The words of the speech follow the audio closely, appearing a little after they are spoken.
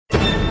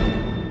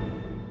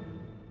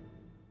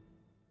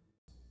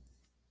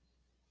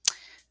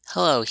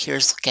Hello,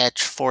 here's the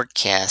Sketch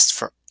forecast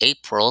for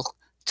April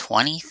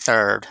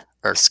 23rd,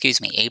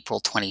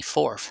 April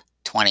 24th,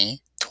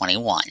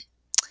 2021.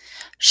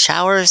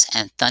 Showers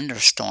and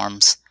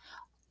thunderstorms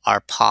are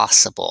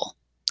possible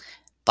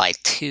by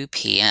 2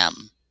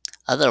 p.m.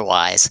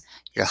 Otherwise,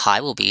 your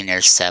high will be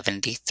near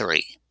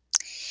 73.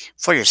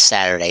 For your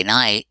Saturday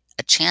night,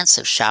 a chance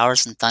of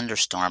showers and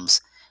thunderstorms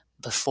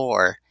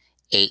before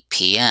 8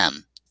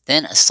 p.m.,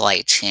 then a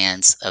slight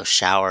chance of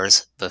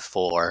showers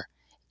before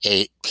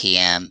 8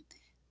 p.m.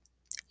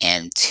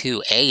 and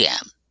 2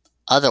 a.m.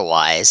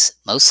 Otherwise,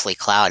 mostly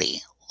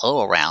cloudy,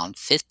 low around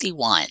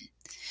 51.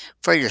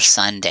 For your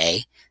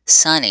Sunday,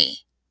 sunny.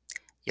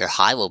 Your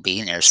high will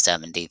be near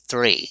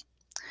 73.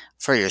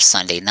 For your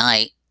Sunday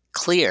night,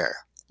 clear,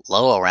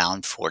 low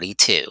around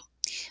 42.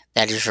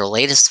 That is your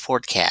latest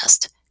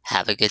forecast.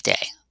 Have a good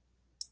day.